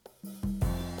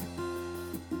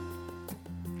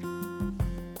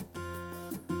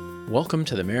Welcome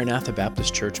to the Maranatha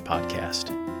Baptist Church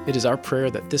podcast. It is our prayer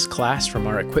that this class from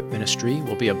our Equip ministry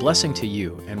will be a blessing to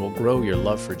you and will grow your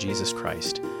love for Jesus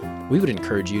Christ. We would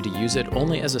encourage you to use it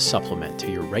only as a supplement to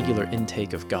your regular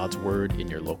intake of God's Word in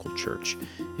your local church.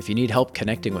 If you need help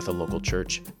connecting with a local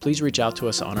church, please reach out to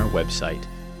us on our website,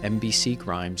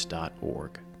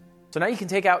 mbcgrimes.org. So now you can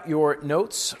take out your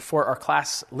notes for our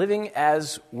class, Living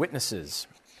as Witnesses.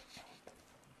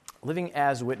 Living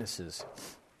as Witnesses.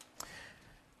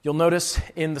 You'll notice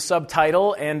in the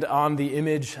subtitle and on the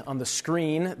image on the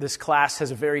screen, this class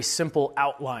has a very simple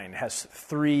outline, has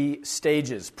 3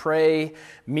 stages. Pray,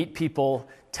 meet people,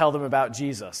 tell them about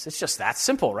Jesus. It's just that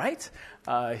simple, right?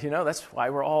 That's why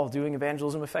we're all doing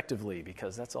evangelism effectively,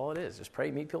 because that's all it is. Just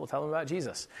pray, meet people, tell them about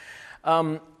Jesus.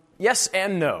 Yes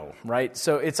and no, right?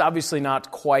 So it's obviously not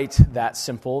quite that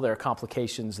simple. There are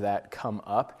complications that come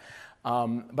up.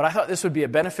 But I thought this would be a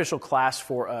beneficial class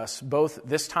for us, both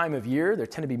this time of year. There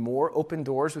tend to be more open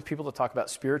doors with people to talk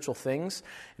about spiritual things,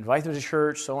 invite them to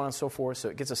church, so on and so forth, so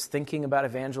it gets us thinking about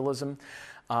evangelism.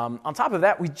 On top of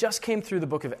that, we just came through the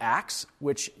book of Acts,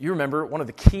 which you remember, one of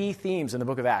the key themes in the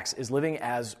book of Acts is living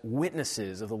as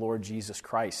witnesses of the Lord Jesus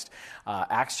Christ.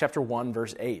 Acts chapter 1,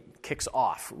 verse 8 kicks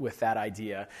off with that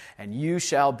idea, and you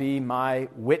shall be my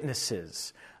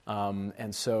witnesses.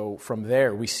 And so from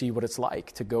there, we see what it's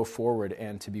like to go forward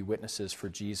and to be witnesses for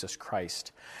Jesus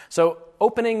Christ. So,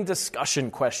 opening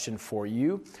discussion question for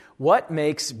you. What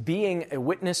makes being a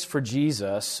witness for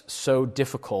Jesus so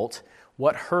difficult?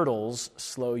 What hurdles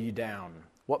slow you down?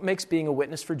 What makes being a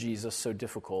witness for Jesus so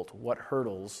difficult? What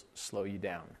hurdles slow you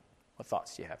down? What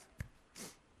thoughts do you have?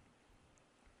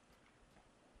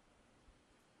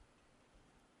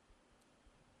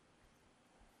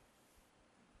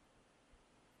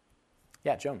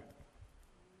 Yeah, Joan.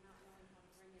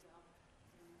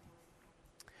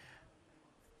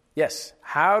 Yes.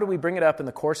 How do we bring it up in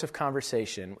the course of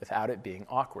conversation without it being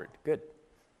awkward? Good.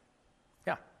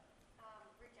 Yeah.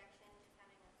 Rejection is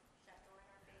having a shut door in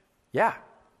our face.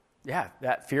 Yeah.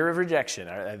 That fear of rejection.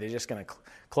 Are they just going to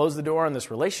close the door on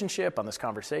this relationship, on this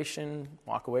conversation,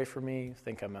 walk away from me,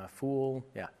 think I'm a fool?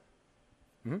 Yeah.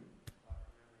 Mm-hmm.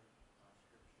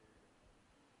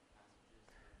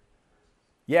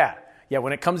 Yeah,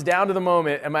 when it comes down to the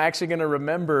moment, am I actually going to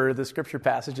remember the scripture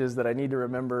passages that I need to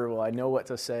remember? Will I know what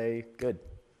to say? Good.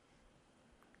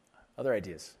 Other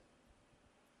ideas?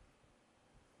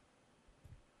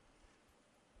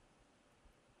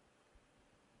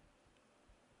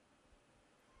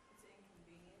 It's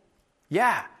inconvenient.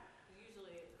 Yeah.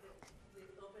 Usually the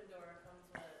open door comes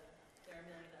when there are a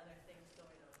million other things going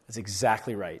on. That's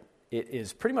exactly right. It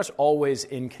is pretty much always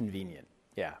inconvenient.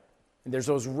 Yeah. And there's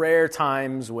those rare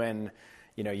times when,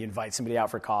 you invite somebody out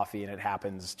for coffee and it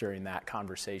happens during that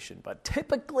conversation. But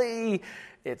typically,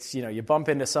 it's, you bump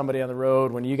into somebody on the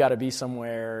road when you got to be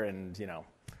somewhere and,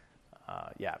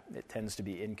 it tends to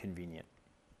be inconvenient.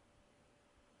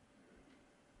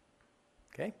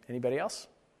 Okay, anybody else?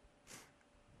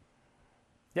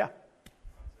 Yeah. I'd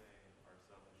say our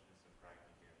selfishness and pride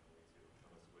can get in the way too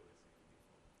of us witnessing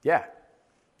people.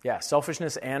 Yeah,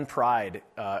 selfishness and pride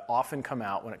often come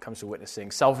out when it comes to witnessing.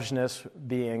 Selfishness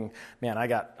being, man, I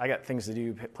got things to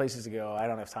do, places to go, I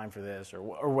don't have time for this,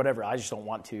 or whatever, I just don't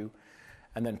want to.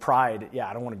 And then pride,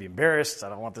 I don't want to be embarrassed, I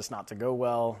don't want this not to go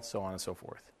well, so on and so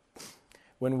forth.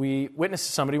 When we witness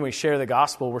to somebody, when we share the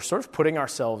gospel, we're sort of putting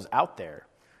ourselves out there.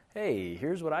 Hey,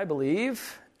 here's what I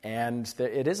believe, and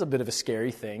it is a bit of a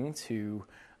scary thing to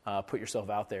put yourself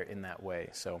out there in that way,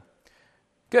 so...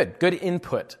 Good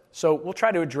input. So we'll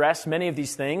try to address many of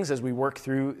these things as we work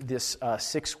through this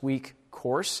 6-week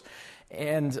course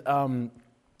and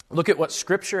look at what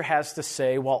Scripture has to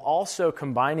say while also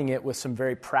combining it with some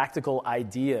very practical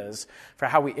ideas for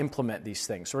how we implement these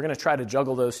things. So we're going to try to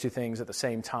juggle those 2 things at the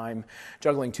same time.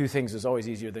 Juggling 2 things is always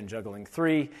easier than juggling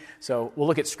 3. So we'll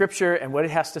look at Scripture and what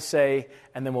it has to say,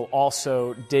 and then we'll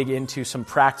also dig into some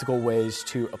practical ways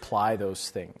to apply those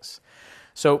things.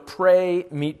 So pray,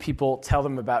 meet people, tell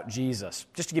them about Jesus.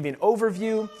 Just to give you an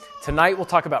overview, tonight we'll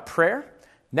talk about prayer.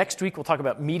 Next week we'll talk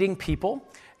about meeting people.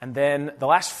 And then the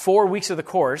last 4 weeks of the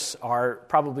course are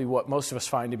probably what most of us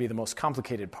find to be the most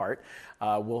complicated part.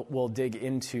 We'll dig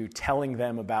into telling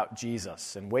them about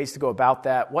Jesus and ways to go about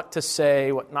that, what to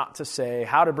say, what not to say,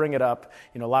 how to bring it up,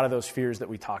 a lot of those fears that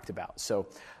we talked about. So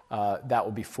that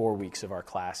will be 4 weeks of our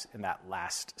class in that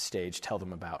last stage, tell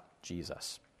them about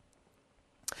Jesus.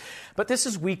 But this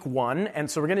is week 1, and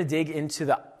so we're going to dig into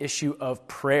the issue of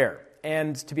prayer.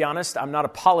 And to be honest, I'm not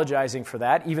apologizing for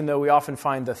that, even though we often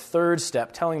find the third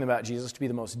step, telling them about Jesus, to be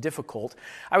the most difficult.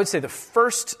 I would say the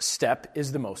first step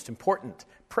is the most important,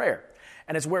 prayer.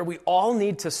 And it's where we all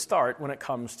need to start when it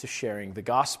comes to sharing the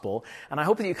gospel. And I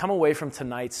hope that you come away from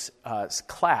tonight's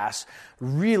class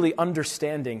really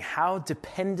understanding how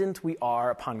dependent we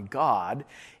are upon God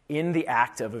in the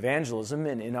act of evangelism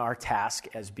and in our task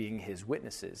as being his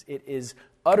witnesses. It is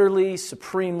utterly,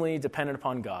 supremely dependent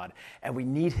upon God, and we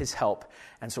need his help.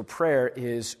 And so prayer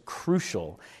is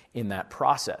crucial in that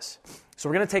process. So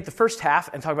we're going to take the first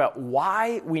half and talk about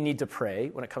why we need to pray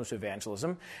when it comes to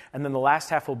evangelism, and then the last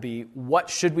half will be what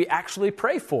should we actually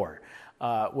pray for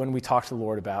when we talk to the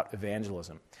Lord about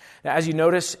evangelism. Now, as you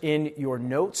notice in your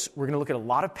notes, we're going to look at a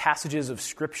lot of passages of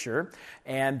Scripture,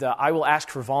 and I will ask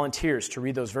for volunteers to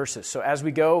read those verses. So as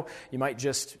we go, you might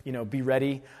just be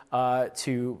ready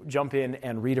to jump in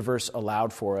and read a verse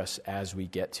aloud for us as we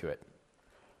get to it.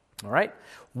 All right?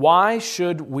 Why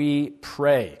should we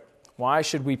pray? Why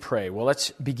should we pray? Well, let's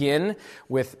begin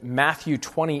with Matthew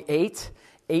 28,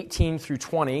 18 through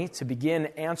 20, to begin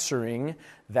answering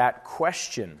that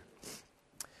question.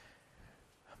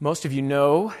 Most of you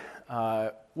know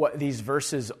what these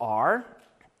verses are.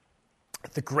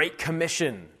 The Great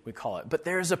Commission, we call it. But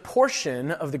there's a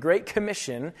portion of the Great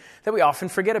Commission that we often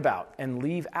forget about and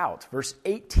leave out. Verse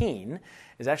 18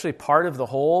 is actually part of the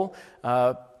whole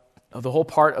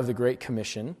part of the Great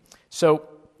Commission. So,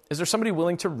 is there somebody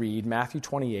willing to read Matthew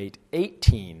 28,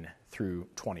 18 through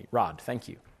 20? Rod, thank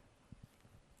you.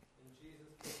 And Jesus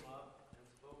came up and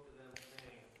spoke to them,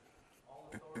 saying,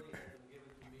 All authority has been given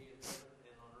to me in heaven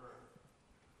and on earth.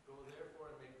 Go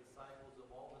therefore and make disciples of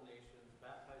all the nations,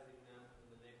 baptizing them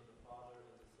in the name of the Father,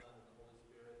 and the Son, and the Holy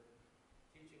Spirit,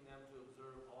 teaching them to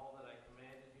observe all that I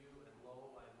commanded you, and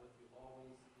lo, I am with you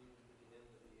always, even to the end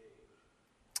of the age.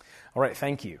 All right,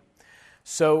 thank you.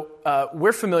 So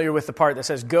we're familiar with the part that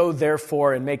says, go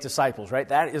therefore and make disciples, right?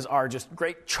 That is our just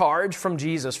great charge from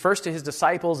Jesus, first to his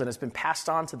disciples, and it's been passed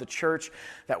on to the church,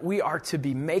 that we are to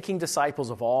be making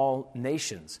disciples of all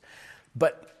nations.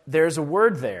 But there's a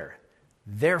word there,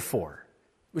 therefore,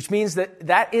 which means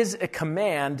that is a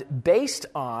command based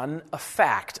on a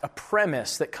fact, a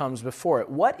premise that comes before it.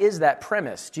 What is that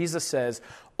premise? Jesus says,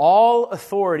 all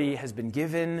authority has been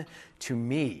given to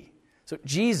me. So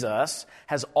Jesus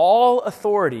has all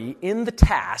authority in the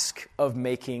task of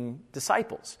making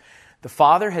disciples. The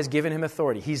Father has given him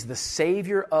authority. He's the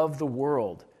Savior of the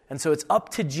world. And so it's up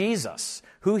to Jesus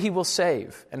who he will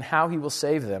save and how he will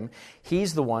save them.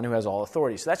 He's the one who has all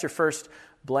authority. So that's your first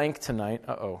blank tonight.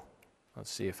 Let's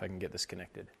see if I can get this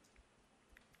connected.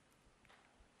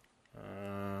 Is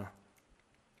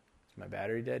my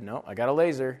battery dead? No, I got a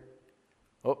laser.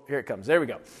 Oh, here it comes. There we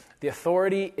go. The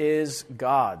authority is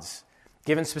God's,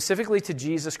 given specifically to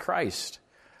Jesus Christ.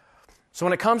 So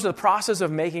when it comes to the process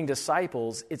of making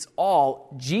disciples, it's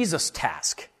all Jesus'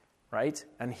 task, right?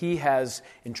 And he has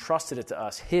entrusted it to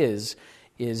us. His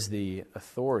is the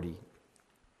authority.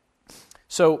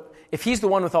 So if he's the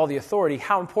one with all the authority,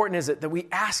 how important is it that we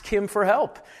ask him for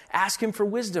help, ask him for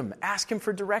wisdom, ask him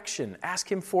for direction,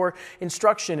 ask him for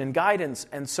instruction and guidance,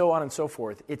 and so on and so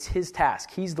forth? It's his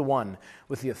task. He's the one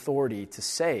with the authority to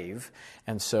save,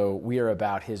 and so we are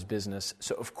about his business.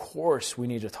 So of course we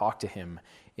need to talk to him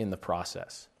in the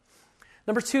process.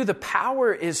 Number 2, the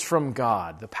power is from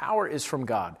God. The power is from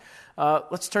God.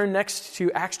 Let's turn next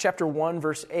to Acts chapter 1,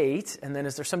 verse 8, and then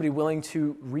is there somebody willing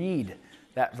to read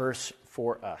that verse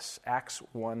for us? Acts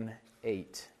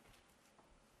 1:8.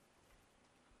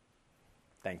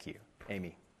 Thank you.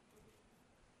 Amy.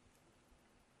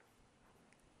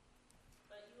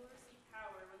 But you will receive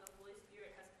power when the Holy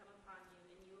Spirit has come upon you,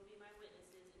 and you will be my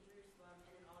witnesses in Jerusalem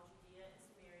and in all Judea and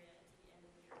Samaria and to the end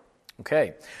of the earth.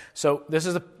 Okay, so this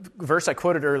is the verse I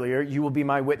quoted earlier. You will be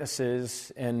my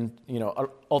witnesses and,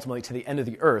 ultimately to the end of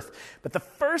the earth. But the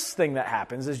first thing that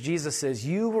happens is Jesus says,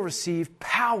 you will receive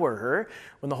power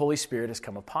when the Holy Spirit has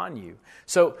come upon you.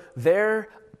 So their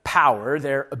power,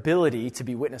 their ability to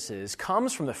be witnesses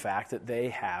comes from the fact that they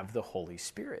have the Holy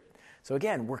Spirit. So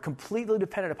again, we're completely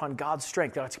dependent upon God's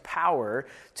strength, God's power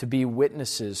to be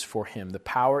witnesses for him. The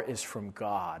power is from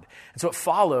God. And so it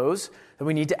follows that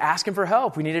we need to ask him for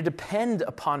help. We need to depend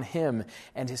upon him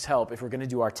and his help if we're going to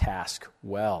do our task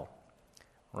well.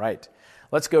 Right.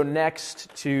 Let's go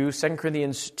next to 2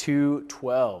 Corinthians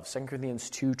 2:12. 2 Corinthians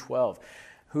 2:12.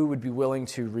 Who would be willing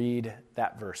to read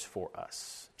that verse for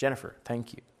us? Jennifer,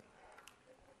 thank you.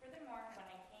 Furthermore, when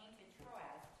I came to Troas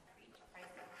to preach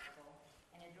Christ's gospel,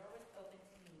 and a door was opened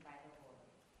to me by the Lord.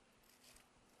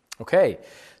 Okay,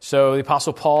 so the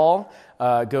Apostle Paul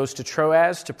goes to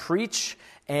Troas to preach,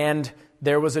 and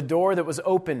there was a door that was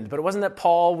opened. But it wasn't that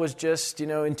Paul was just,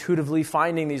 intuitively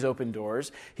finding these open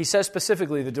doors. He says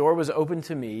specifically, the door was opened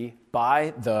to me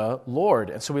by the Lord.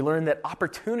 And so we learn that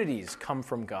opportunities come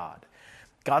from God.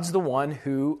 God's the one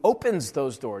who opens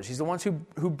those doors. He's the one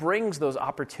who brings those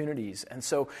opportunities. And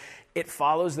so it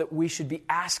follows that we should be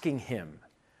asking him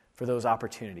for those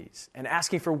opportunities and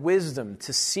asking for wisdom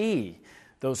to see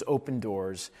those open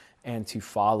doors and to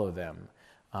follow them.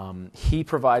 He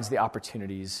provides the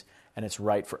opportunities, and it's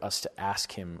right for us to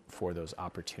ask him for those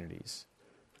opportunities.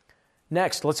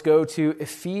 Next, let's go to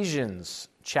Ephesians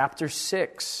chapter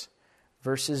 6,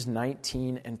 verses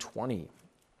 19 and 20.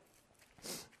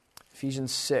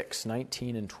 Ephesians 6,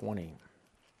 19 and 20.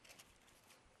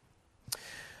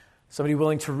 Somebody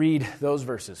willing to read those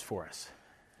verses for us?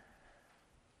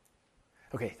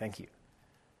 Okay, thank you.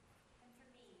 And for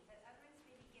me, that utterance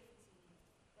may be given to me,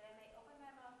 that I may open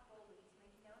my mouth boldly to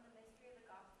make known the mystery of the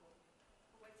gospel,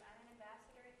 for which I am an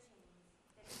ambassador in chains,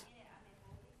 that in it I may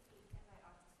boldly speak as I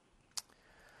ought to speak.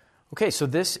 Okay, so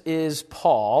this is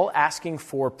Paul asking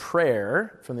for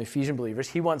prayer from the Ephesian believers.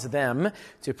 He wants them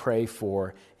to pray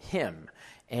for him.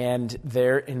 And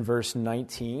there in verse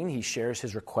 19, he shares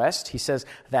his request. He says,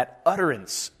 that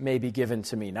utterance may be given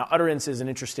to me. Now, utterance is an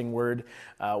interesting word.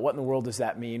 What in the world does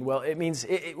that mean? Well, it means,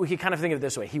 we can kind of think of it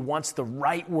this way. He wants the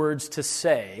right words to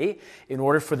say in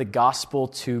order for the gospel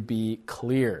to be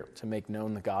clear, to make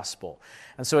known the gospel.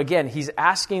 And so again, he's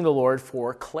asking the Lord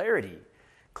for clarity.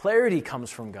 Clarity comes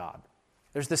from God.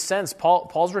 There's this sense,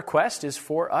 Paul's request is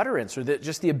for utterance, or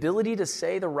just the ability to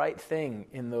say the right thing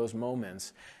in those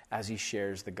moments as he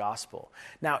shares the gospel.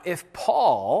 Now, if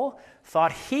Paul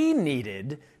thought he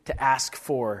needed to ask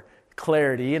for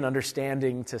clarity and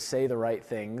understanding to say the right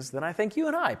things, then I think you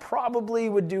and I probably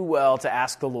would do well to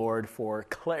ask the Lord for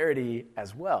clarity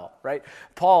as well, right?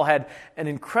 Paul had an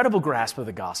incredible grasp of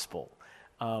the gospel.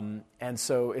 And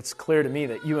so it's clear to me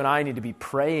that you and I need to be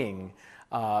praying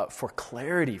for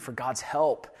clarity, for God's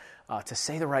help to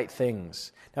say the right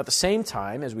things. Now, at the same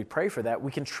time, as we pray for that,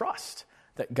 we can trust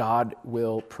that God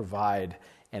will provide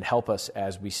and help us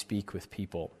as we speak with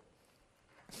people.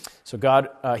 So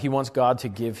he wants God to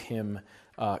give him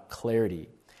clarity.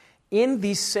 In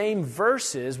these same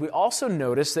verses, we also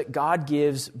notice that God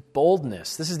gives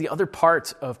boldness. This is the other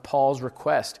part of Paul's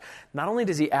request. Not only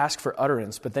does he ask for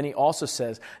utterance, but then he also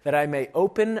says that I may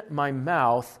open my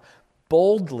mouth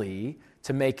boldly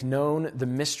to make known the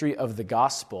mystery of the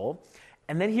gospel.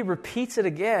 And then he repeats it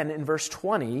again in verse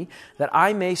 20, that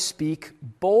I may speak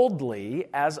boldly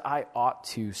as I ought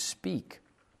to speak.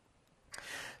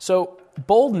 So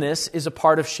boldness is a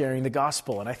part of sharing the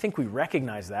gospel, and I think we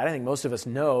recognize that. I think most of us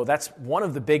know that's one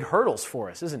of the big hurdles for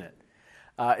us, isn't it?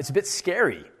 It's a bit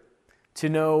scary to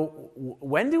know,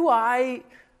 when do I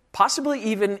possibly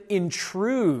even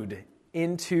intrude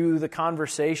into the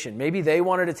conversation? Maybe they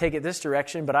wanted to take it this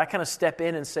direction, but I kind of step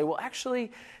in and say, well,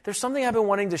 actually, there's something I've been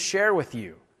wanting to share with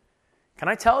you. Can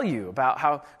I tell you about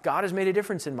how God has made a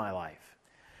difference in my life?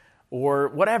 Or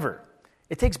whatever.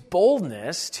 It takes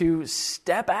boldness to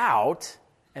step out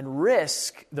and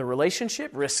risk the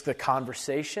relationship, risk the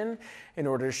conversation in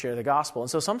order to share the gospel.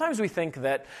 And so sometimes we think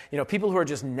that, people who are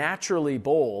just naturally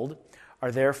bold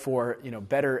are therefore,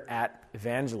 better at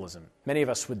evangelism. Many of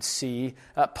us would see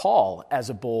Paul as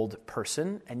a bold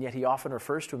person, and yet he often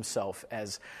refers to himself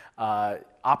as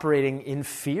operating in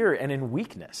fear and in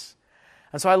weakness.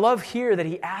 And so I love here that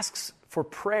he asks for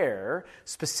prayer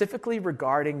specifically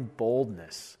regarding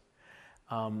boldness.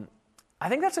 I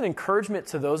think that's an encouragement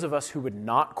to those of us who would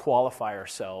not qualify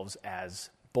ourselves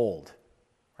as bold,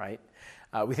 right?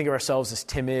 We think of ourselves as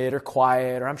timid or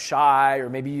quiet, or I'm shy, or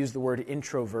maybe use the word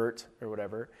introvert or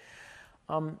whatever.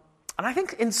 And I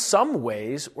think in some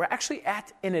ways, we're actually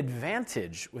at an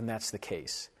advantage when that's the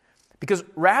case. Because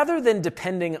rather than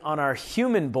depending on our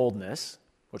human boldness,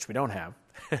 which we don't have,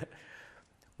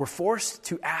 we're forced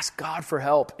to ask God for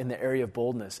help in the area of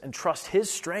boldness and trust his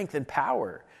strength and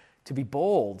power to be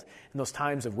bold in those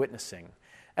times of witnessing.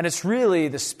 And it's really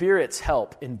the Spirit's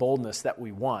help in boldness that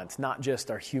we want, not just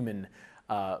our human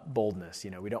boldness.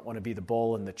 We don't want to be the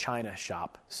bull in the china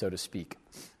shop, so to speak.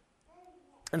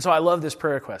 And so I love this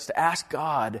prayer request, to ask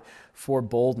God for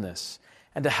boldness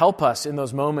and to help us in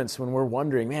those moments when we're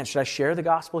wondering, man, should I share the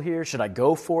gospel here? Should I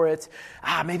go for it?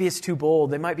 Maybe it's too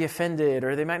bold. They might be offended,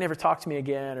 or they might never talk to me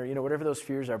again, or whatever those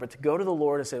fears are. But to go to the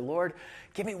Lord and say, Lord,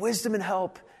 give me wisdom and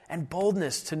help and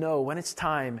boldness to know when it's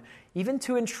time, even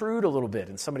to intrude a little bit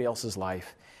in somebody else's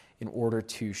life in order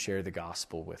to share the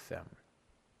gospel with them.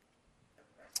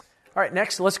 All right,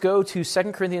 next, let's go to 2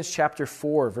 Corinthians chapter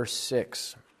 4, verse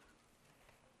 6.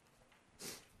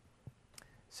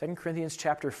 2 Corinthians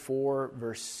chapter 4,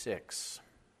 verse 6.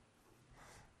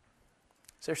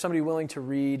 Is there somebody willing to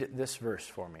read this verse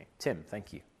for me? Tim,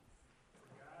 thank you. For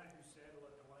God, who said,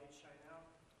 "Let the light shine out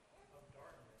of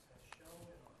darkness," has shown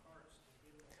in our hearts to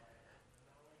give the light of the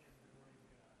knowledge of the glory of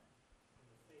God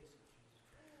in the face of Jesus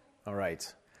Christ. All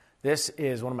right. This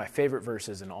is one of my favorite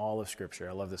verses in all of Scripture.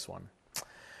 I love this one.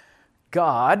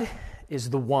 God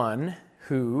is the one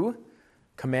who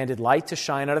commanded light to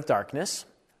shine out of darkness.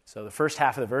 So the first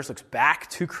half of the verse looks back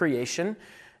to creation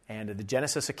and the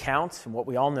Genesis account and what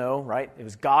we all know, right? It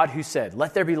was God who said,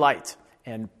 "Let there be light."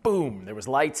 And boom, there was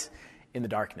light in the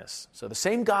darkness. So the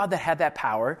same God that had that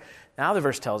power, now the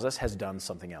verse tells us, has done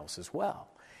something else as well.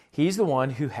 He's the one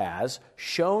who has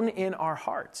shone in our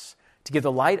hearts to give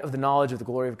the light of the knowledge of the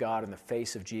glory of God in the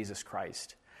face of Jesus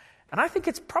Christ. And I think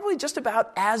it's probably just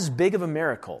about as big of a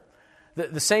miracle.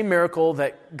 The same miracle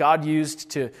that God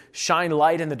used to shine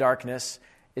light in the darkness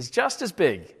is just as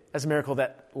big as a miracle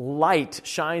that light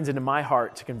shines into my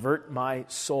heart to convert my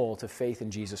soul to faith in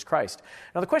Jesus Christ.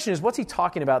 Now the question is, what's he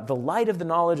talking about? The light of the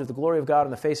knowledge of the glory of God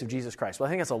in the face of Jesus Christ. Well, I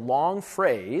think that's a long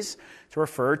phrase to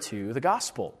refer to the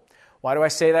gospel. Why do I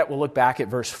say that? We'll look back at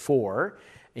verse 4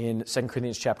 in 2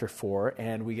 Corinthians chapter 4,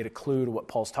 and we get a clue to what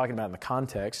Paul's talking about in the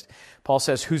context. Paul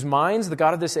says, "Whose minds the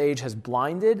God of this age has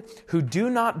blinded, who do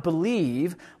not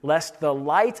believe, lest the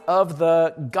light of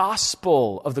the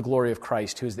gospel of the glory of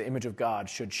Christ, who is the image of God,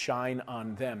 should shine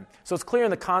on them." So it's clear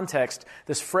in the context,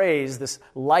 this phrase, this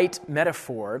light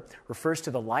metaphor, refers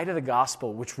to the light of the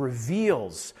gospel, which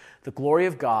reveals the glory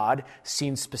of God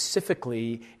seen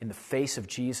specifically in the face of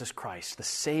Jesus Christ, the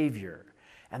Savior.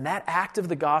 And that act of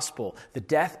the gospel, the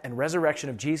death and resurrection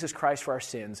of Jesus Christ for our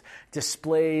sins,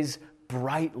 displays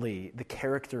brightly the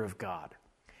character of God.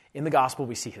 In the gospel,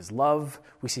 we see his love,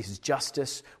 we see his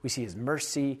justice, we see his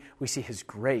mercy, we see his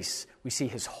grace, we see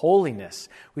his holiness.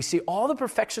 We see all the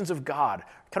perfections of God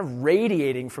kind of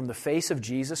radiating from the face of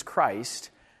Jesus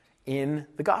Christ in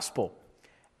the gospel.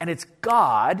 And it's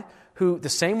God who, the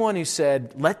same one who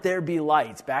said, "Let there be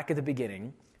light," back at the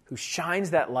beginning, who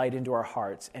shines that light into our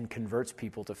hearts and converts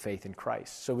people to faith in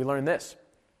Christ. So we learn this.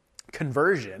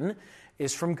 Conversion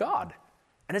is from God,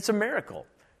 and it's a miracle.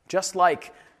 Just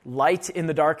like light in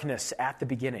the darkness at the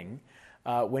beginning,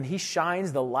 when he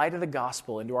shines the light of the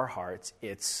gospel into our hearts,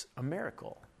 it's a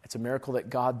miracle. It's a miracle that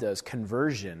God does.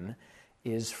 Conversion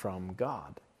is from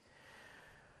God.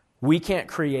 We can't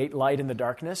create light in the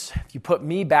darkness. If you put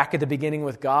me back at the beginning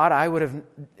with God, I would have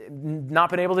not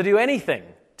been able to do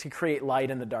anything to create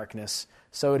light in the darkness.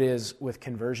 So it is with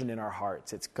conversion in our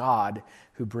hearts. It's God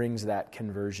who brings that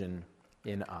conversion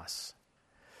in us.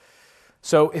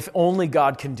 So if only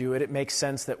God can do it, it makes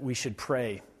sense that we should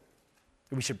pray.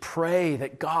 We should pray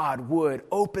that God would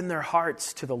open their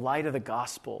hearts to the light of the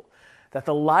gospel, that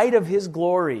the light of his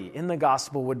glory in the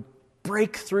gospel would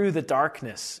break through the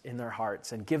darkness in their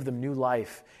hearts and give them new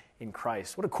life in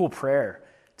Christ. What a cool prayer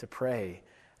to pray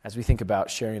as we think about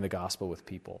sharing the gospel with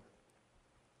people.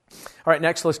 All right,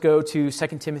 next let's go to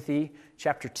 2 Timothy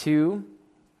chapter 2,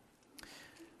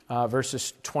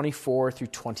 verses 24 through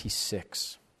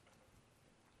 26.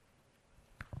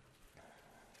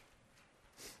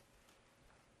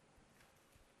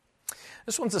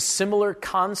 This one's a similar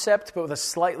concept, but with a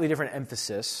slightly different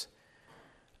emphasis.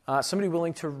 Somebody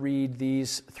willing to read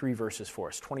these three verses for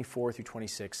us, 24 through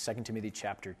 26, 2 Timothy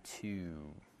chapter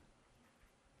 2.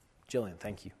 Jillian,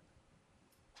 thank you.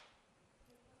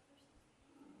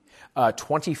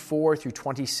 24 through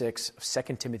 26 of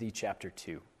 2 Timothy chapter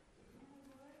 2.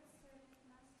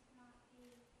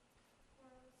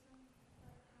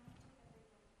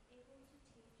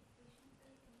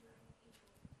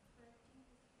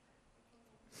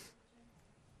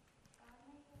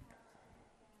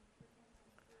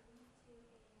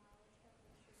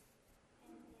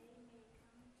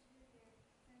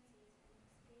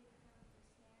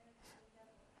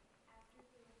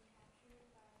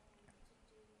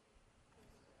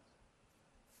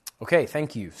 Okay,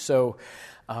 thank you. So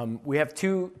we have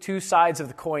two sides of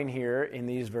the coin here in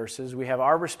these verses. We have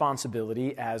our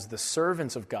responsibility as the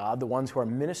servants of God, the ones who are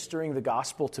ministering the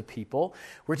gospel to people.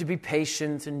 We're to be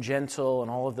patient and gentle and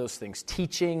all of those things,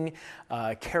 teaching,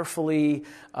 carefully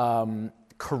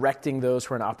correcting those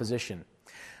who are in opposition.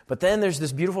 But then there's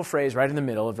this beautiful phrase right in the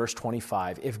middle of verse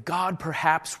 25. If God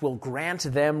perhaps will grant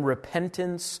them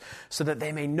repentance so that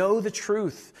they may know the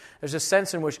truth. There's a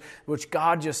sense in which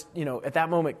God just, at that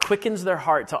moment quickens their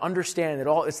heart to understand it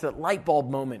all. It's that light bulb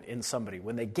moment in somebody.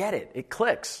 When they get it, it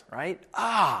clicks, right?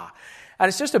 And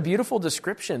it's just a beautiful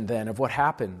description then of what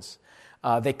happens.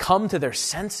 They come to their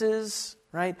senses,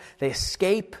 right? They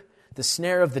escape the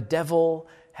snare of the devil,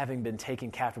 having been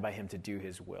taken captive by him to do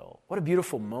his will. What a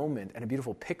beautiful moment and a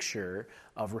beautiful picture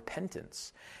of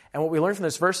repentance. And what we learn from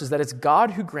this verse is that it's God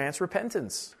who grants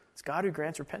repentance. It's God who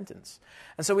grants repentance.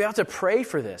 And so we ought to pray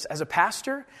for this. As a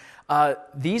pastor,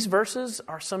 these verses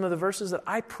are some of the verses that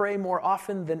I pray more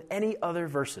often than any other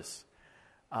verses.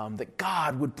 That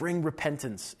God would bring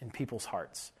repentance in people's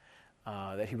hearts.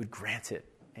 That he would grant it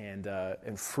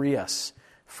and free us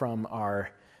from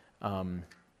our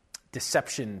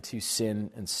deception to sin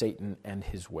and Satan and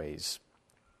his ways.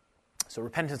 So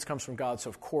repentance comes from God, so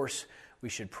of course we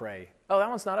should pray. Oh, that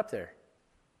one's not up there.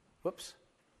 Whoops.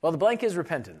 Well, the blank is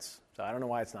repentance, so I don't know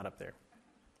why it's not up there.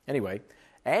 Anyway,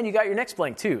 and you got your next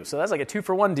blank too, so that's like a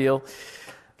 2-for-1 deal.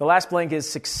 The last blank is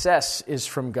success is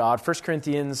from God. 1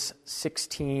 Corinthians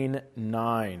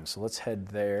 16:9. So let's head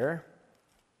there.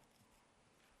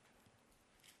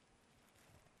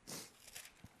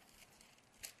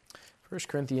 1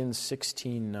 Corinthians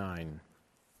 16:9.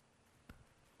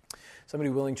 Somebody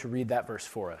willing to read that verse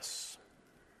for us?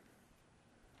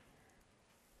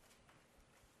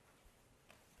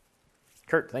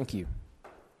 Kurt, thank you.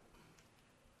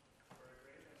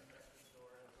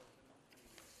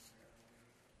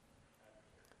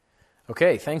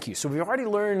 Okay, thank you. So we've already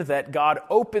learned that God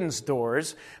opens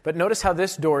doors, but notice how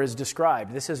this door is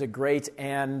described. This is a great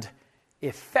and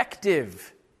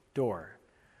effective door.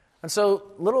 And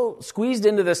so squeezed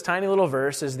into this tiny little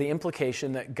verse is the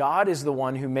implication that God is the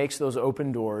one who makes those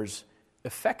open doors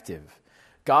effective.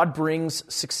 God brings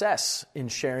success in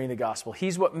sharing the gospel.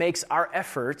 He's what makes our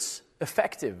efforts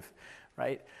effective,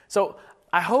 right? So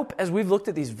I hope as we've looked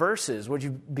at these verses, what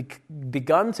you've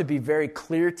begun to be very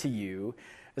clear to you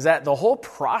is that the whole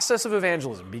process of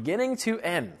evangelism, beginning to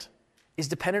end, is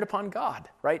dependent upon God,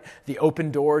 right? The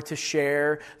open door to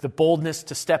share, the boldness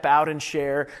to step out and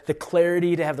share, the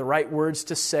clarity to have the right words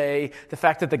to say, the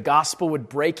fact that the gospel would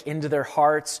break into their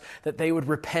hearts, that they would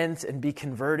repent and be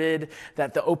converted,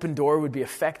 that the open door would be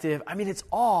effective. I mean, it's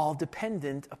all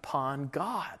dependent upon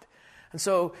God. And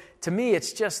so, to me,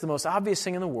 it's just the most obvious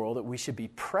thing in the world that we should be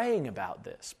praying about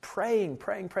this. Praying,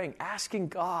 asking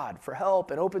God for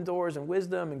help and open doors and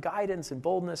wisdom and guidance and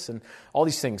boldness and all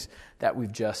these things that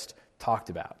we've just talked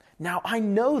about. Now, I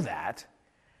know that,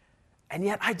 and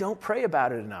yet I don't pray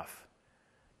about it enough.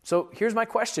 So here's my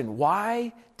question.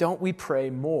 Why don't we pray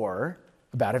more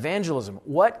about evangelism?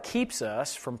 What keeps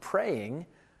us from praying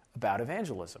about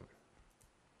evangelism?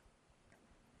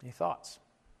 Any thoughts?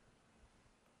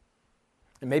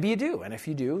 And maybe you do, and if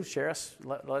you do,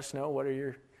 let us know what are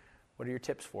your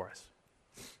tips for us.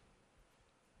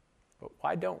 But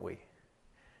why don't we?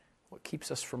 What keeps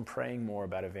us from praying more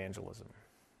about evangelism?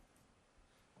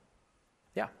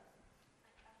 Yeah.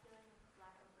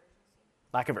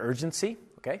 Lack of urgency.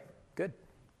 Okay, good.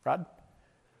 Rod?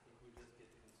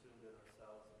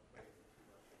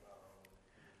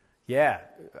 Yeah,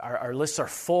 our lists are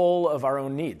full of our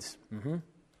own needs. Mm-hmm.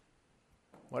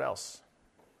 What else?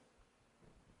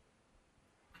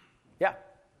 Yeah.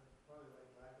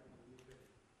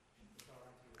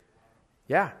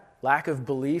 Yeah, lack of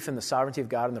belief in the sovereignty of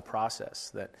God in the process.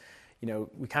 That,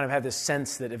 we kind of have this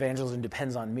sense that evangelism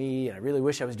depends on me, and I really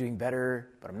wish I was doing better,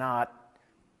 but I'm not.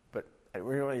 But we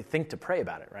don't really think to pray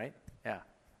about it, right? Yeah,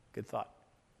 good thought.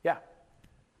 Yeah. And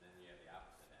then you have the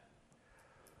opposite end.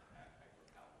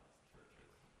 Hyper-Calvinist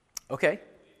churches. Okay.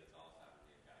 Believe it's all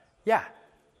sovereignty of God. Yeah.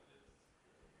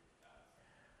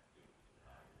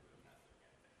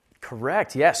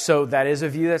 Correct, yes. So that is a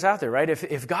view that's out there, right?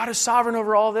 If God is sovereign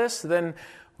over all this, then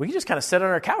we can just kind of sit on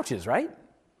our couches, right?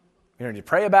 We don't need to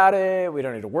pray about it. We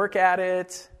don't need to work at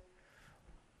it.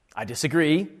 I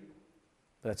disagree,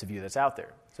 but that's a view that's out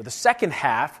there. So the second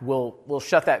half, we'll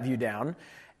shut that view down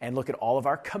and look at all of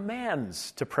our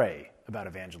commands to pray about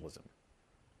evangelism.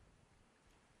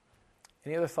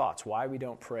 Any other thoughts? Why we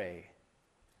don't pray?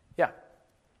 Yeah.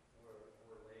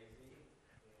 We're lazy.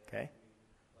 Okay.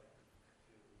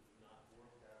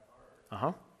 Uh-huh. Uh-huh.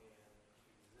 And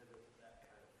exhibit that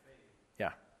kind of faith Yeah.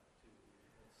 to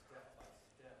step by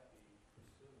step be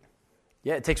pursuing it.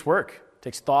 Yeah, it takes work. It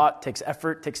takes thought, it takes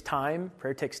effort, it takes time.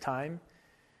 Prayer takes time.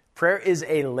 Prayer is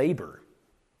a labor.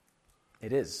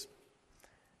 It is.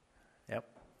 Yep.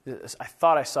 I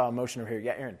thought I saw a motion over here.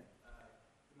 Yeah, Aaron.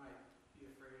 You might be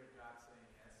afraid of God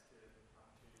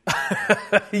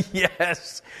saying yes to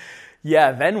Yes.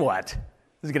 Yeah, then what?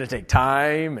 This is going to take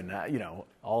time and,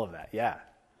 all of that. Yeah.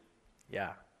 Yeah.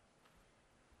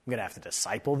 I'm going to have to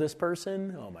disciple this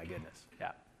person? Oh, my goodness.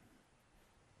 Yeah.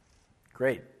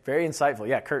 Great. Very insightful.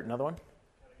 Yeah, Kurt, another one?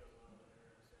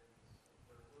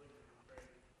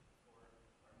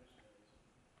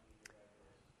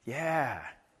 Yeah.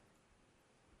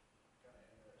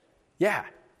 Yeah.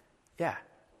 Yeah.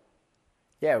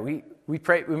 Yeah, we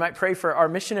might pray for our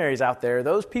missionaries out there,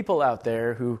 those people out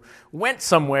there who went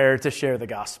somewhere to share the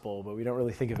gospel, but we don't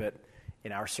really think of it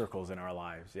in our circles, in our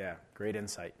lives. Yeah, great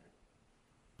insight.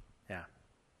 Yeah.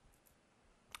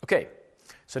 Okay,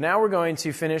 so now we're going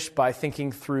to finish by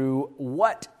thinking through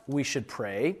what we should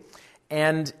pray.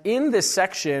 And in this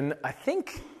section, I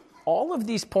think all of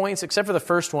these points, except for the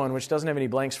first one, which doesn't have any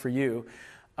blanks for you,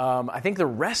 I think the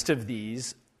rest of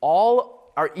these all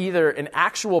are either an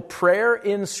actual prayer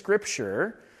in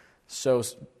Scripture, so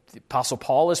the Apostle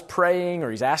Paul is praying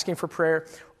or he's asking for prayer,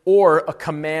 or a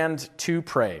command to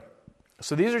pray.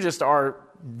 So these are just our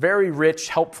very rich,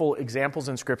 helpful examples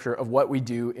in Scripture of what we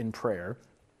do in prayer.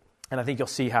 And I think you'll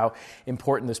see how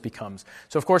important this becomes.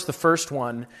 So, of course, the first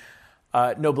one,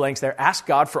 no blanks there, ask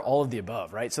God for all of the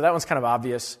above, right? So that one's kind of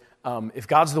obvious. If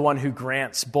God's the one who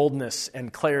grants boldness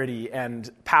and clarity and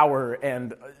power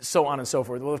and so on and so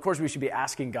forth, well, of course, we should be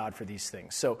asking God for these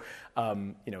things. So,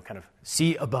 kind of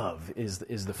see above is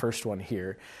the first one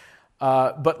here.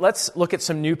 But let's look at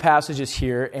some new passages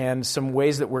here and some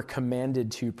ways that we're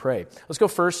commanded to pray. Let's go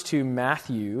first to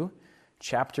Matthew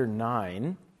chapter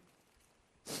 9,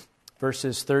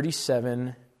 verses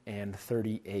 37 and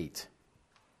 38.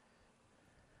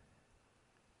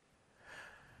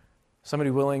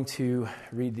 Somebody willing to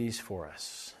read these for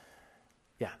us?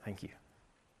 Yeah, thank you.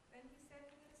 Then he said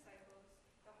to the disciples,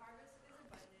 "The harvest is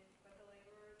abundant, but the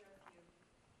laborers are few.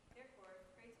 Therefore,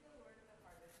 pray to the Lord of the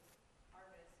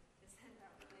harvest to send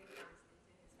out the laborers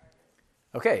into his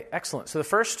harvest." Okay, excellent. So the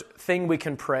first thing we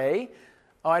can pray,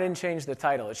 I didn't change the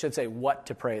title. It should say what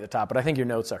to pray at the top, but I think your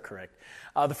notes are correct.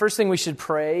 The first thing we should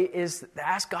pray is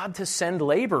ask God to send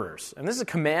laborers. And this is a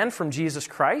command from Jesus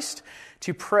Christ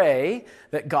to pray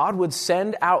that God would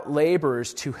send out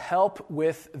laborers to help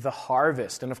with the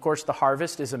harvest. And of course, the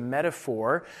harvest is a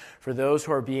metaphor for those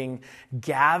who are being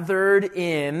gathered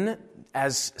in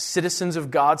as citizens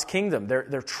of God's kingdom.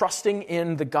 They're trusting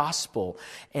in the gospel.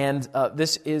 And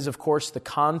this is, of course, the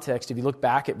context. If you look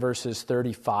back at verses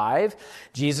 35,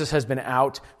 Jesus has been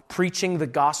out preaching the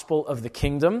gospel of the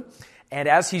kingdom. And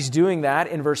as he's doing that,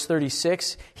 in verse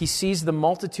 36, he sees the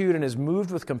multitude and is moved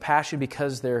with compassion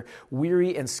because they're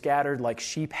weary and scattered like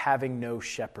sheep having no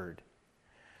shepherd.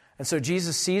 And so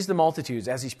Jesus sees the multitudes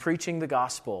as he's preaching the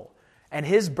gospel. And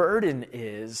his burden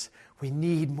is, we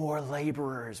need more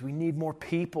laborers. We need more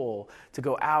people to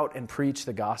go out and preach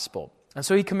the gospel. And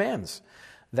so he commands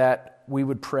that we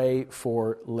would pray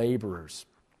for laborers.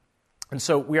 And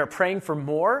so we are praying for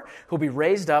more who will be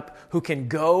raised up, who can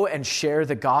go and share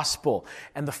the gospel.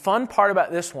 And the fun part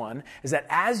about this one is that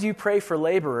as you pray for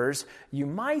laborers, you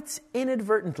might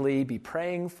inadvertently be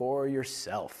praying for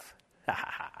yourself.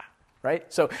 Right?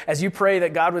 So as you pray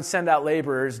that God would send out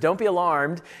laborers, don't be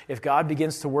alarmed if God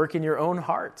begins to work in your own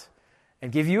heart and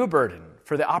give you a burden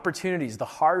for the opportunities, the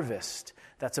harvest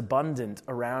that's abundant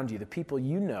around you, the people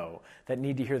you know that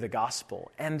need to hear the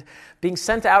gospel. And being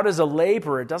sent out as a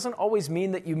laborer doesn't always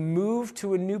mean that you move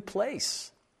to a new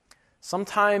place.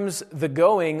 Sometimes the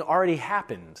going already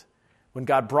happened when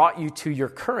God brought you to your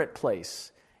current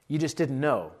place. You just didn't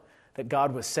know that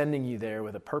God was sending you there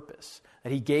with a purpose,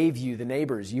 that he gave you the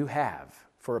neighbors you have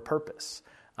for a purpose,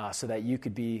 so that you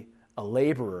could be a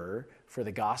laborer for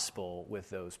the gospel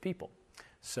with those people.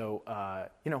 So,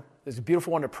 it's a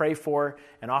beautiful one to pray for,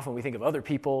 and often we think of other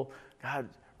people. God,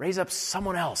 raise up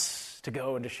someone else to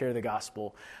go and to share the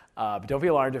gospel. But don't be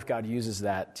alarmed if God uses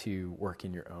that to work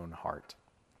in your own heart.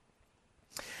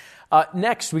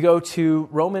 Next, we go to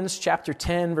Romans chapter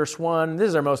 10, verse 1. This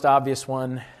is our most obvious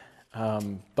one,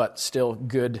 but still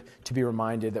good to be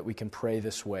reminded that we can pray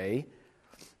this way.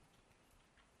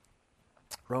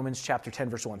 Romans chapter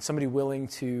 10, verse 1. Somebody willing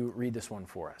to read this one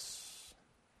for us?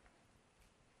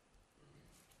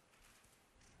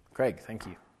 Craig, thank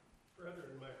you. Brethren,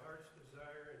 my heart's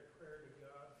desire and prayer to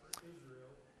God for Israel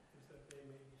is that they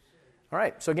may be saved. All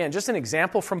right, so again, just an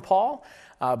example from Paul,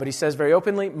 but he says very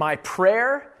openly, my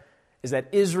prayer is that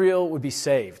Israel would be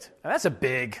saved. Now, that's a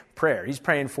big prayer. He's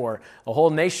praying for a whole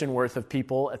nation worth of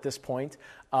people at this point,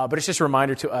 but it's just a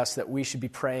reminder to us that we should be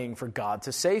praying for God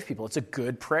to save people. It's a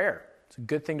good prayer. It's a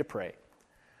good thing to pray.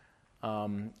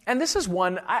 And this is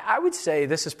one, I would say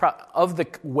this is of the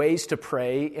ways to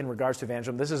pray in regards to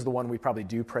evangelism, this is the one we probably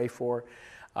do pray for,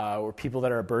 or people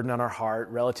that are a burden on our heart,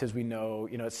 relatives we know,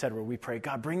 et cetera, where we pray,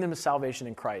 God, bring them to salvation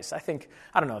in Christ. I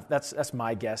don't know, that's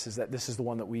my guess, is that this is the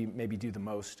one that we maybe do the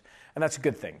most, and that's a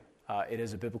good thing. It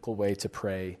is a biblical way to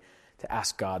pray, to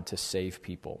ask God to save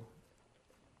people.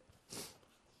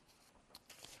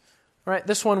 All right,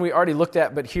 this one we already looked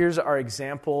at, but here's our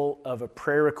example of a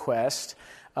prayer request.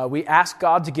 we ask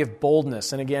God to give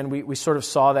boldness. And again, we sort of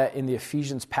saw that in the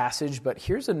Ephesians passage, but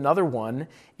here's another one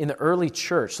in the early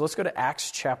church. So let's go to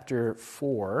Acts chapter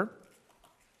 4,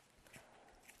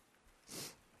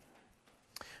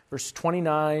 verse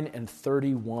 29 and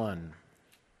 31.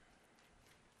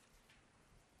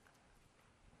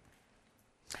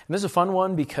 And this is a fun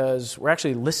one because we're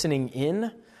actually listening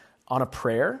in on a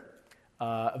prayer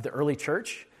of the early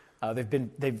church.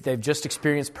 They've just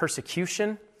experienced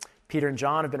persecution. Peter and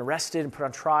John have been arrested and put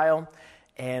on trial,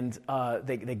 and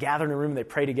they gather in a room, they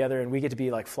pray together, and we get to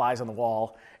be like flies on the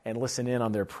wall and listen in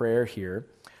on their prayer here.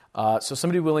 So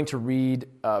somebody willing to read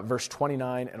verse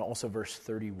 29 and also verse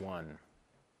 31.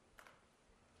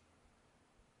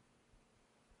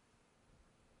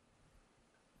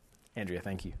 Andrea,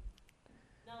 thank you.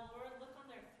 Now, Lord, look on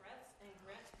their threats and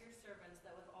grant to your servants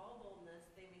that with all boldness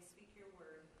they may speak your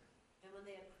word. And when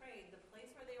they had prayed, the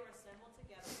place where they were assembled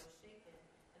together was shaken,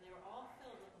 and they were all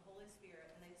filled with the Holy Spirit,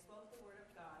 and they spoke the word of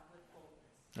God with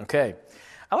boldness. Okay.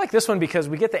 I like this one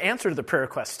because we get the answer to the prayer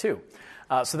request too.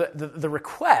 So the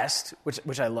request,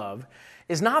 which I love,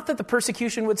 is not that the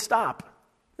persecution would stop.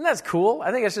 And that's cool.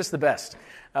 I think it's just the best.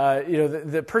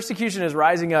 The persecution is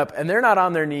rising up, and they're not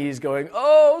on their knees going,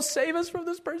 "Oh, save us from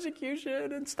this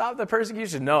persecution and stop the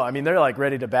persecution." No, I mean, they're like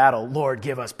ready to battle. Lord,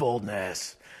 give us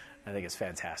boldness. I think it's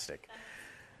fantastic.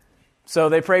 So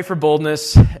they pray for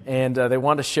boldness, and they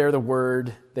want to share the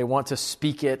word. They want to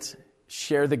speak it,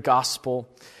 share the gospel.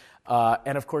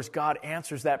 And of course, God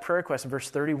answers that prayer request in verse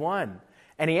 31.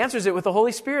 And he answers it with the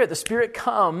Holy Spirit. The Spirit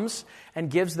comes and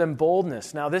gives them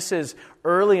boldness. Now, this is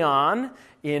early on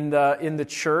in the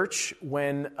church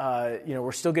when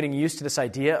we're still getting used to this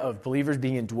idea of believers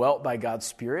being indwelt by God's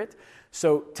Spirit.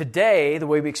 So today, the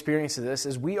way we experience this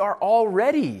is we are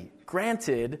already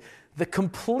granted the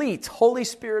complete Holy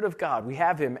Spirit of God. We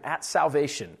have him at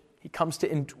salvation. He comes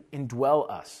to indwell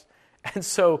us. And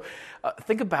so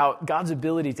think about God's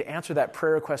ability to answer that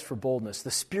prayer request for boldness.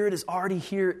 The Spirit is already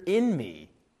here in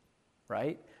me,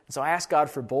 right? And so I ask God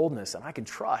for boldness, and I can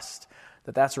trust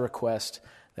that that's a request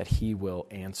that he will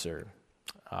answer.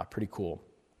 Pretty cool.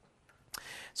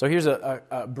 So here's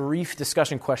a brief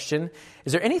discussion question.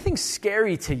 Is there anything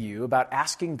scary to you about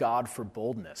asking God for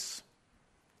boldness?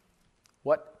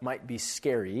 What might be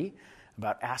scary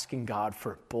about asking God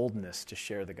for boldness to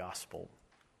share the gospel?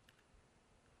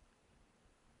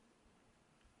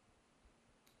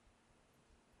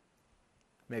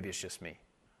 Maybe it's just me.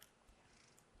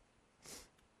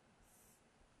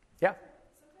 Yeah.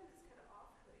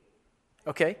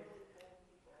 Okay.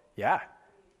 Yeah.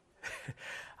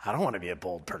 I don't want to be a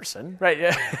bold person, right?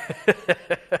 Yeah.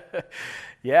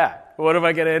 Yeah. What am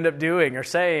I going to end up doing or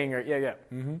saying? Or yeah.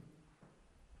 Mm-hmm.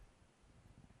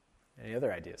 Any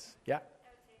other ideas? Yeah.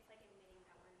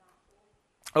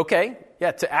 Okay.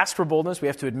 Yeah. To ask for boldness, we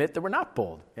have to admit that we're not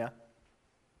bold. Yeah.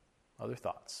 Other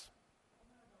thoughts?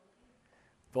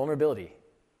 Vulnerability.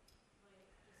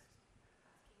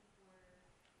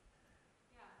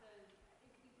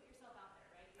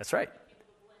 That's right.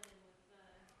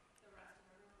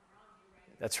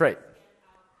 That's right.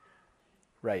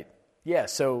 Right. Yeah,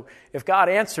 so if God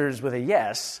answers with a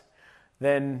yes,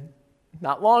 then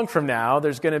not long from now,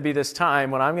 there's going to be this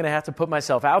time when I'm going to have to put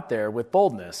myself out there with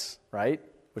boldness, right?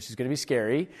 Which is going to be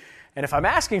scary. And if I'm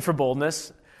asking for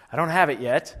boldness, I don't have it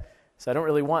yet, so I don't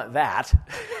really want that.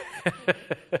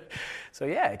 So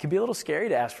yeah, it can be a little scary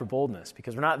to ask for boldness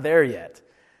because we're not there yet.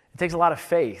 It takes a lot of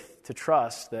faith to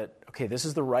trust that, okay, this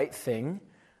is the right thing.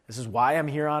 This is why I'm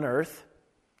here on earth.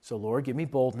 So Lord, give me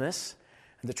boldness.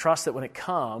 And to trust that when it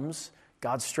comes,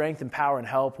 God's strength and power and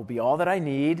help will be all that I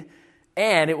need,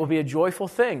 and it will be a joyful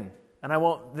thing. And I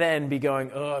won't then be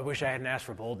going, oh, I wish I hadn't asked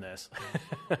for boldness.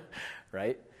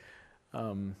 Right?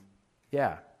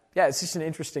 Yeah, it's just an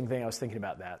interesting thing. I was thinking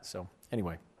about that. So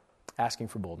anyway, asking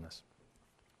for boldness.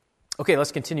 Okay,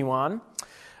 let's continue on.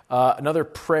 Another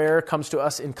prayer comes to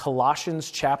us in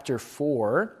Colossians chapter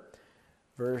 4,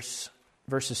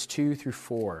 verses 2 through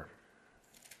 4.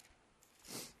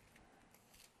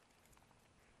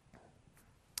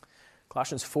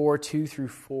 Colossians 4, 2 through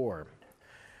 4.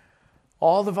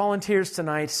 All the volunteers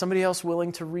tonight, somebody else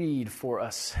willing to read for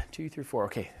us? 2 through 4.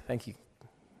 Okay, thank you.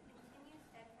 Continue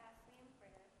steadfastly in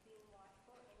prayer, being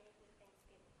watchful in it with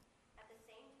thanksgiving. At the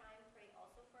same time, pray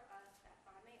also for us, that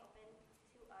God may open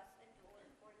to us a door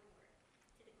for your word,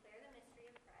 to declare the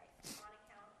mystery of Christ, on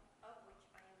account of which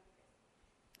I am in prison,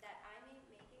 that I may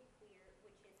make it clear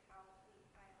which is how I ought to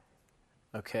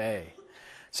speak. Okay.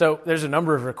 So there's a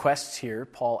number of requests here.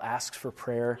 Paul asks for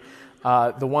prayer.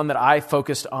 The one that I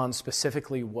focused on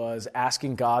specifically was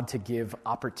asking God to give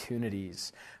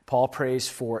opportunities. Paul prays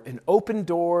for an open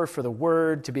door for the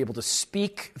word to be able to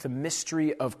speak the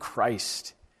mystery of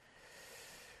Christ.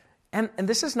 And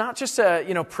this is not just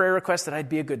a prayer request that I'd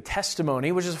be a good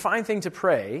testimony, which is a fine thing to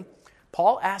pray.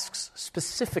 Paul asks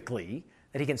specifically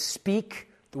that he can speak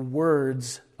the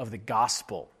words of the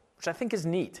gospel, which I think is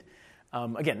neat.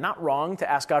 Again, not wrong to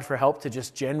ask God for help to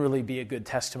just generally be a good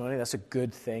testimony. That's a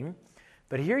good thing.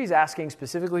 But here he's asking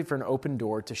specifically for an open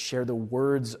door to share the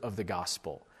words of the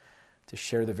gospel, to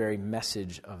share the very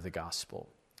message of the gospel.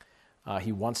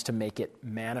 He wants to make it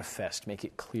manifest, make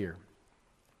it clear.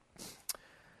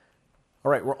 All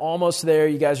right, we're almost there.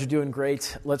 You guys are doing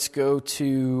great. Let's go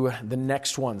to the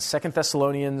next one, 2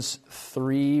 Thessalonians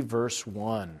 3, verse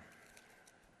 1.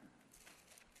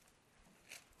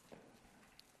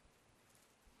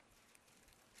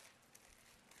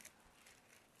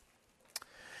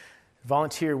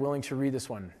 Volunteer willing to read this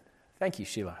one. Thank you,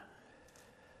 Sheila.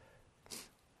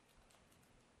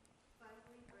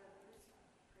 Finally, brothers,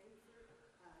 pray for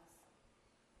us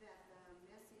that the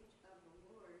message of the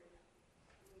Lord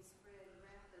may spread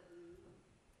rapidly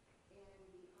and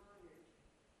be honored,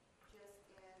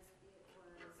 just as it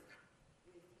was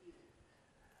with you.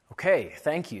 Okay,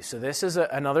 thank you. So this is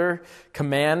another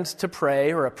command to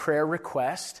pray or a prayer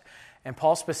request. And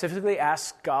Paul specifically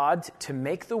asks God to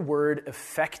make the word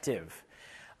effective.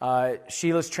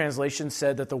 Sheila's translation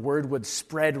said that the word would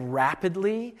spread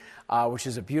rapidly, which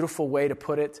is a beautiful way to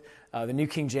put it. The New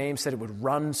King James said it would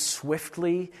run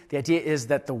swiftly. The idea is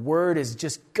that the word is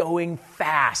just going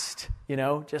fast,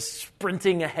 just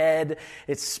sprinting ahead.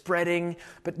 It's spreading,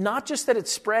 but not just that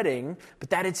it's spreading,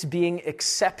 but that it's being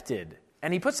accepted.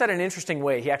 And he puts that in an interesting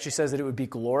way. He actually says that it would be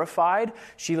glorified.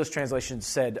 Sheila's translation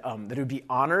said that it would be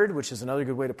honored, which is another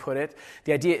good way to put it.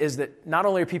 The idea is that not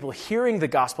only are people hearing the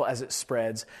gospel as it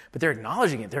spreads, but they're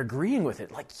acknowledging it. They're agreeing with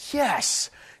it. Like,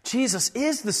 yes, Jesus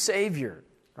is the Savior,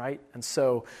 right? And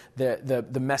so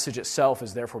the message itself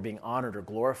is therefore being honored or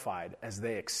glorified as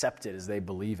they accept it, as they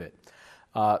believe it.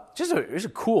 It's a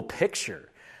cool picture.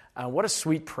 What a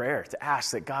sweet prayer to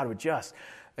ask that God would just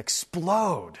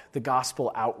explode the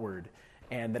gospel outward,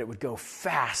 and that it would go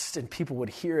fast and people would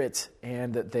hear it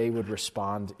and that they would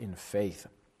respond in faith.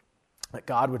 That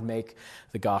God would make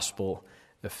the gospel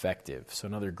effective. So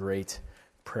another great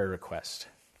prayer request.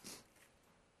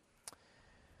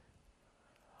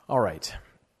 All right.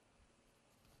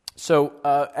 So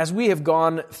as we have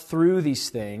gone through these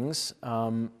things,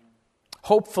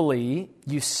 hopefully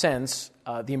you sense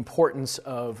the importance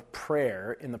of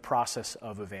prayer in the process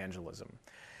of evangelism.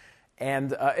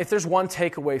 And if there's one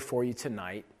takeaway for you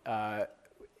tonight, I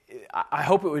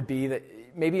hope it would be that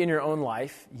maybe in your own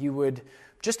life you would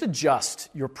just adjust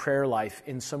your prayer life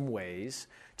in some ways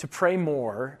to pray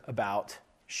more about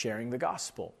sharing the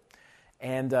gospel.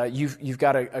 And you've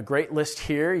got a great list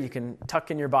here. You can tuck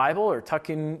in your Bible or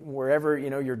tuck in wherever,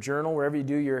 your journal, wherever you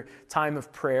do your time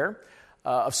of prayer,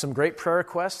 of some great prayer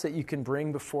requests that you can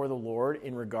bring before the Lord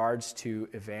in regards to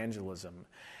evangelism.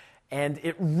 And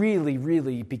it really,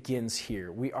 really begins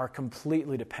here. We are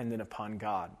completely dependent upon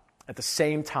God. At the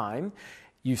same time,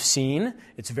 you've seen,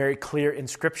 it's very clear in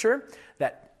Scripture,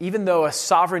 that even though a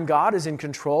sovereign God is in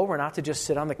control, we're not to just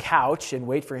sit on the couch and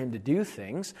wait for Him to do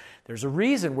things. There's a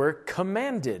reason we're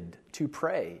commanded to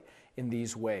pray in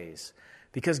these ways.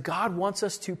 Because God wants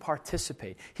us to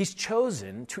participate. He's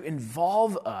chosen to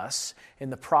involve us in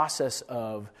the process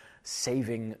of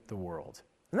saving the world.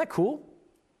 Isn't that cool?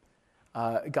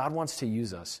 God wants to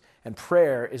use us, and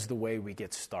prayer is the way we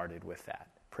get started with that.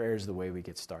 Prayer is the way we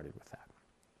get started with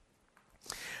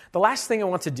that. The last thing I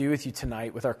want to do with you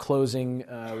tonight with our closing,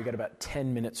 we've got about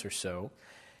 10 minutes or so,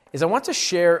 is I want to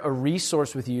share a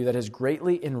resource with you that has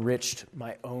greatly enriched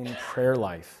my own prayer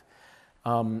life.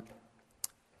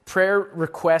 Prayer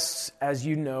requests, as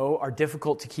you know, are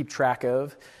difficult to keep track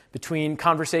of. Between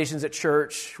conversations at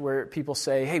church where people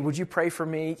say, hey, would you pray for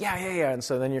me? Yeah. And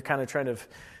so then you're kind of trying to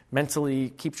mentally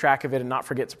keep track of it and not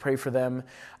forget to pray for them.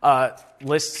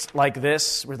 Lists like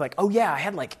this, where like, oh yeah, I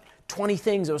had like 20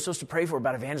 things I was supposed to pray for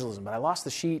about evangelism, but I lost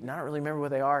the sheet and I don't really remember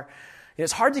what they are.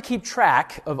 It's hard to keep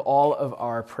track of all of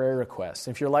our prayer requests.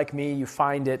 If you're like me, you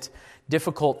find it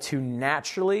difficult to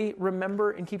naturally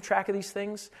remember and keep track of these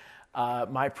things.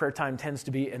 My prayer time tends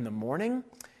to be in the morning,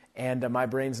 and my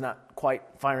brain's not quite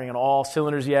firing on all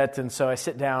cylinders yet, and so I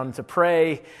sit down to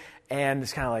pray, and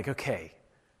it's kind of like, okay,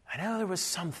 I know there was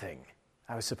something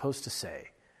I was supposed to say,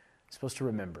 supposed to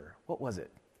remember. What was it?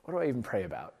 What do I even pray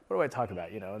about? What do I talk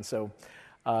about? And so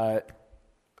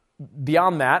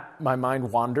beyond that, my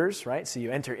mind wanders, right? So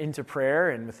you enter into prayer,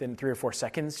 and within 3 or 4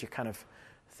 seconds, you're kind of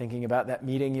thinking about that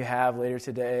meeting you have later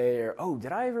today, or, oh,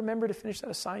 did I remember to finish that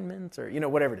assignment? Or,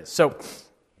 whatever it is. So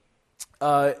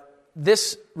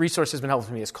this resource has been helpful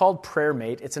to me. It's called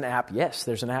PrayerMate. It's an app. Yes,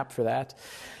 there's an app for that.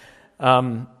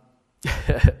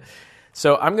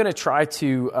 So I'm going to try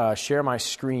to share my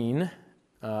screen.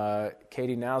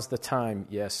 Katie, now's the time.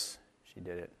 Yes, she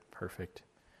did it. Perfect.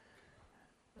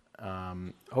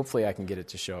 Hopefully I can get it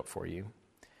to show up for you.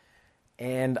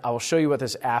 And I will show you what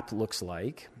this app looks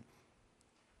like.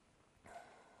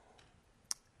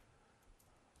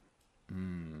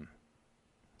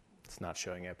 It's not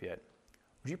showing up yet.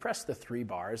 Would you press the 3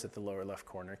 bars at the lower left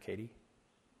corner, Katie?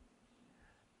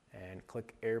 And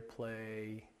click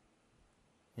AirPlay.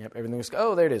 Yep, everything was...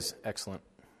 Oh, there it is. Excellent.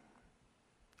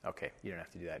 Okay, you don't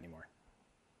have to do that anymore.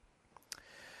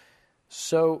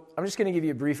 So I'm just going to give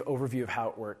you a brief overview of how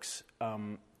it works.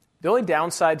 The only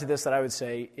downside to this that I would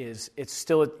say is it's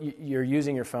still you're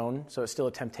using your phone, so it's still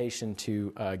a temptation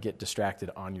to get distracted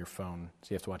on your phone. So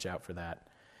you have to watch out for that.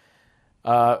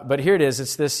 But here it is.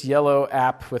 It's this yellow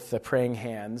app with the praying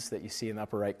hands that you see in the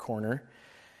upper right corner.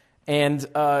 And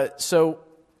so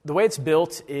the way it's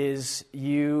built is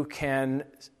you can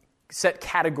set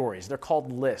categories. They're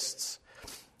called lists.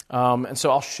 And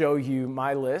so I'll show you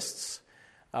my lists.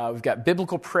 We've got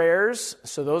biblical prayers.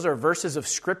 So those are verses of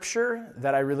Scripture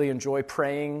that I really enjoy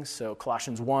praying. So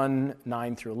Colossians 1,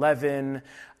 9 through 11,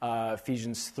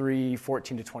 Ephesians 3,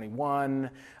 14 to 21,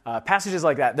 passages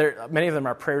like that. Many of them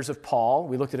are prayers of Paul.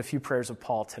 We looked at a few prayers of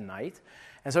Paul tonight.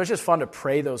 And so it's just fun to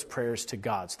pray those prayers to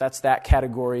God. So that's that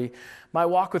category. My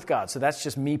walk with God. So that's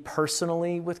just me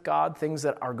personally with God, things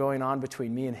that are going on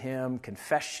between me and Him,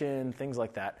 confession, things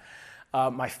like that.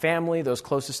 My family, those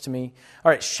closest to me. All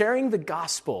right, sharing the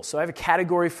gospel. So I have a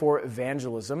category for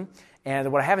evangelism.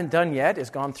 And what I haven't done yet is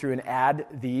gone through and add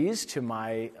these to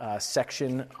my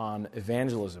section on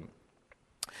evangelism.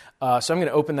 So I'm going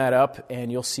to open that up,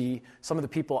 and you'll see some of the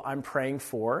people I'm praying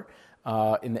for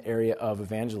in the area of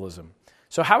evangelism.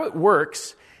 So how it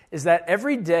works is that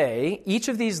every day, each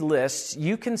of these lists,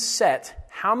 you can set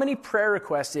how many prayer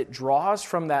requests it draws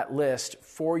from that list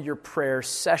for your prayer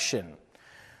session.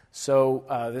 So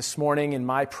this morning in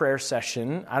my prayer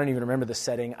session, I don't even remember the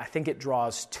setting, I think it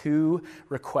draws 2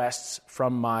 requests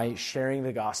from my sharing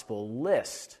the gospel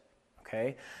list.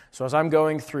 Okay? So as I'm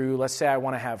going through, let's say I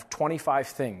want to have 25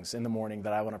 things in the morning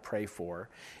that I want to pray for,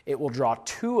 it will draw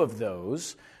 2 of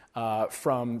those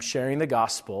from sharing the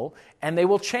gospel, and they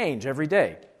will change every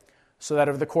day. So that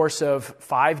over the course of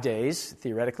 5 days,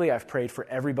 theoretically, I've prayed for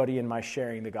everybody in my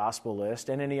sharing the gospel list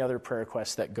and any other prayer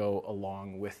requests that go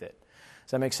along with it.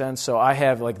 Does that make sense? So I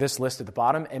have like this list at the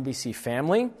bottom. NBC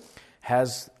Family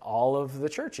has all of the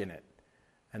church in it.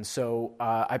 And so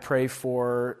I pray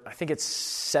for, I think it's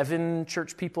 7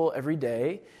 church people every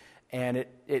day, and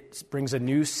it brings a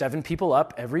new 7 people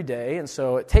up every day. And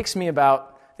so it takes me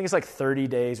about, I think it's like 30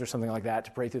 days or something like that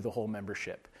to pray through the whole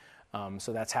membership.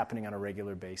 So that's happening on a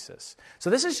regular basis. So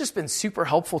this has just been super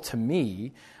helpful to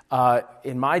me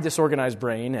in my disorganized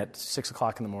brain at 6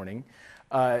 o'clock in the morning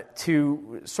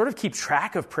to sort of keep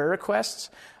track of prayer requests.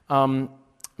 Let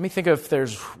me think if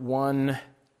there's one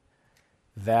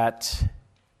that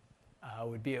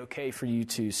would be okay for you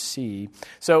to see.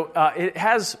 So it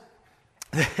has,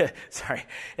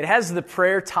 it has the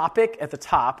prayer topic at the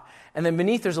top, and then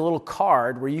beneath there's a little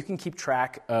card where you can keep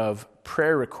track of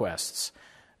prayer requests.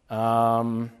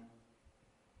 Yeah,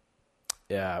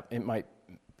 it might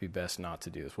be best not to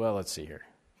do this. Well, let's see here.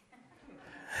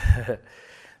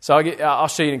 So I'll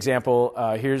show you an example.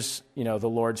 Here's, the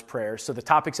Lord's Prayer. So the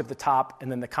topic's at the top,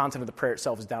 and then the content of the prayer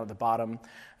itself is down at the bottom.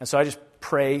 And so I just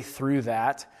pray through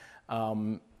that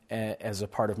as a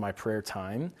part of my prayer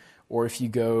time. Or if you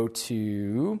go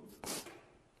to,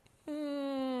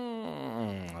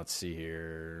 let's see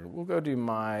here. We'll go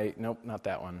to nope, not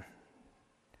that one.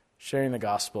 Sharing the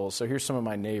gospel. So here's some of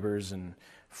my neighbors and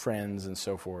friends and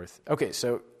so forth. Okay,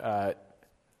 so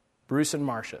Bruce and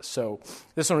Marcia. So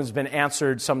this one has been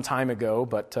answered some time ago,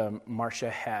 but Marcia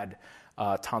had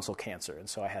tonsil cancer, and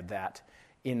so I had that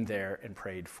in there and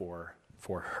prayed for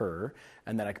her,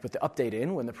 and then I could put the update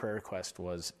in when the prayer request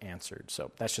was answered.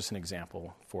 So that's just an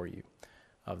example for you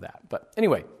of that. But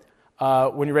anyway,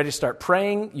 when you're ready to start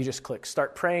praying, you just click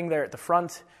Start Praying there at the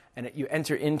front, and you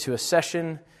enter into a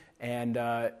session, and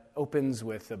opens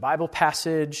with a Bible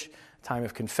passage, time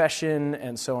of confession,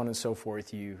 and so on and so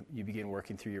forth. You begin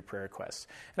working through your prayer requests.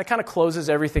 And it kind of closes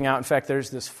everything out. In fact,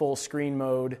 there's this full screen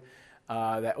mode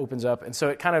that opens up, and so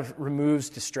it kind of removes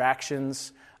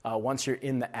distractions once you're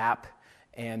in the app,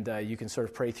 and you can sort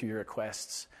of pray through your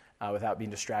requests without being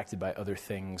distracted by other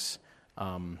things.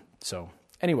 So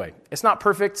anyway, it's not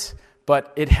perfect,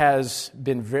 but it has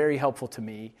been very helpful to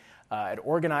me at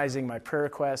organizing my prayer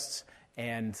requests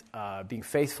and being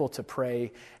faithful to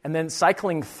pray, and then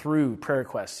cycling through prayer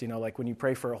requests. Like when you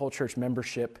pray for a whole church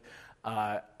membership,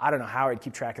 I don't know how I'd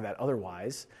keep track of that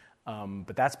otherwise,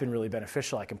 but that's been really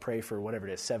beneficial. I can pray for whatever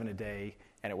it is, 7 a day,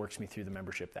 and it works me through the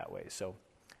membership that way. So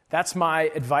that's my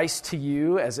advice to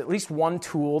you as at least one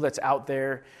tool that's out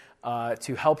there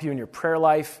to help you in your prayer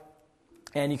life.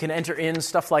 And you can enter in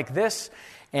stuff like this,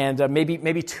 and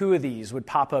maybe 2 of these would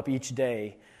pop up each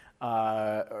day,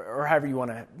 or however you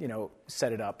want to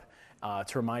set it up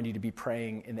to remind you to be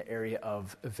praying in the area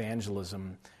of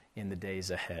evangelism in the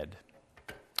days ahead.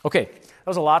 Okay, that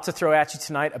was a lot to throw at you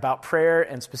tonight about prayer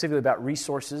and specifically about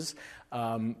resources.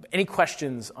 Any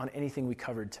questions on anything we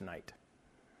covered tonight?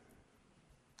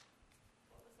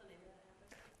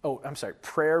 Oh, I'm sorry,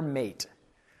 Prayer Mate.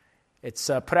 It's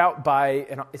put out by,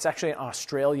 it's actually an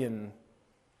Australian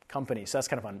company, so that's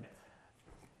kind of fun.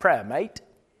 Prayer Mate.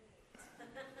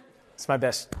 It's my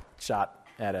best shot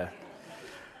at a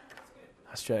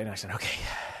Australian accent. Okay.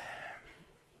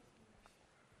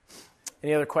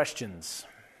 Any other questions?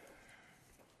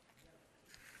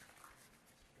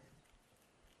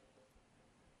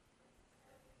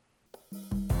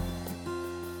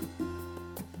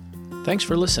 Thanks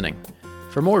for listening.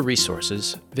 For more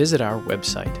resources, visit our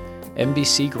website,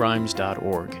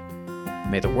 mbcgrimes.org.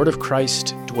 May the word of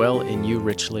Christ dwell in you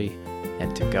richly,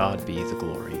 and to God be the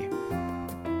glory.